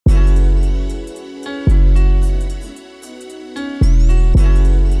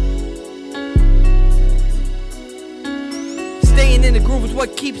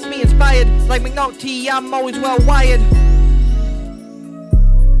what keeps me inspired. Like McNulty, I'm always well wired.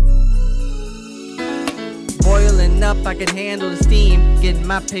 Boiling up, I can handle the steam. Getting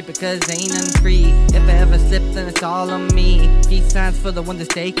my paper cause ain't nothing free. If I ever slip, then it's all on me. Peace signs for the ones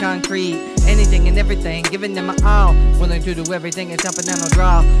that stay concrete. Anything and everything, giving them my all. Willing to do everything and jumping down no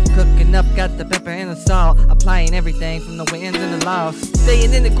draw. Cooking up, got the pepper and the salt. Applying everything from the wins and the loss.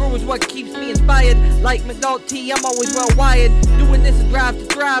 Staying in the groove is what keeps me inspired. Like McNulty, I'm always well wired. Doing this a drive to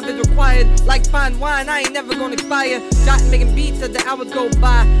thrive is required. Like fine wine, I ain't never gonna expire. Jotting, making beats as the hours go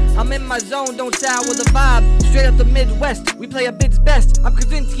by. I'm in my zone, don't sour with the vibe. Straight up the Midwest, we play our bids best. I'm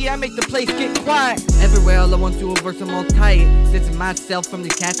Krasinski, I make the place get quiet. Everywhere all I want to a verse, I'm all tired. Distancing myself from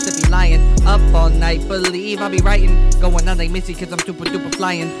these cats that be lying. Up all night, believe I'll be writing. Going out like Missy cause I'm super duper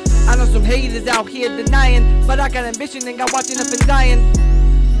flying. I know some haters out here denying, but I got ambition and got watching up and dying.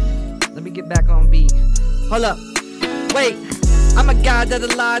 Let me get back on beat. Hold up, wait. I'm a guy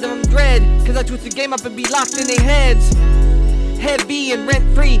that'll lie to them dread, cause I twist the game up and be locked in their heads. Heavy and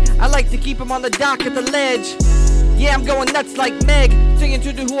rent free, I like to keep them on the dock at the ledge. Yeah, I'm going nuts like Meg, singing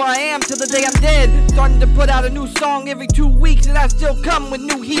to who I am till the day I'm dead. Starting to put out a new song every 2 weeks, and I still come with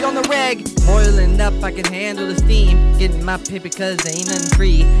new heat on the rag. Boiling up, I can handle the steam. Getting my paper cause ain't nothing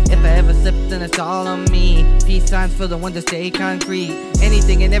free. If I ever slip, then it's all on me. Peace signs for the ones that stay concrete.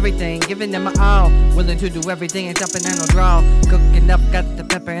 Anything and everything, giving them my all. Willing to do everything and jumping down no draw. Cooking up, got the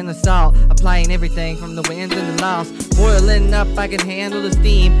pepper and the salt. Applying everything from the wins and the loss. Boiling up, I can handle the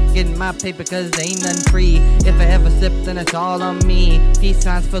steam. Getting my paper cause ain't nothing free. If I ever slip, then it's all on me. Peace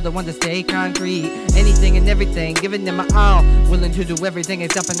signs for the ones that stay concrete. Anything and everything, giving them my all. Willing to do everything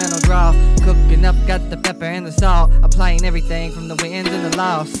and jumping down no draw. Cooking up, got the pepper and the salt. Applying everything from the wins and the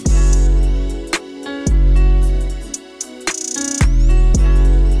loss.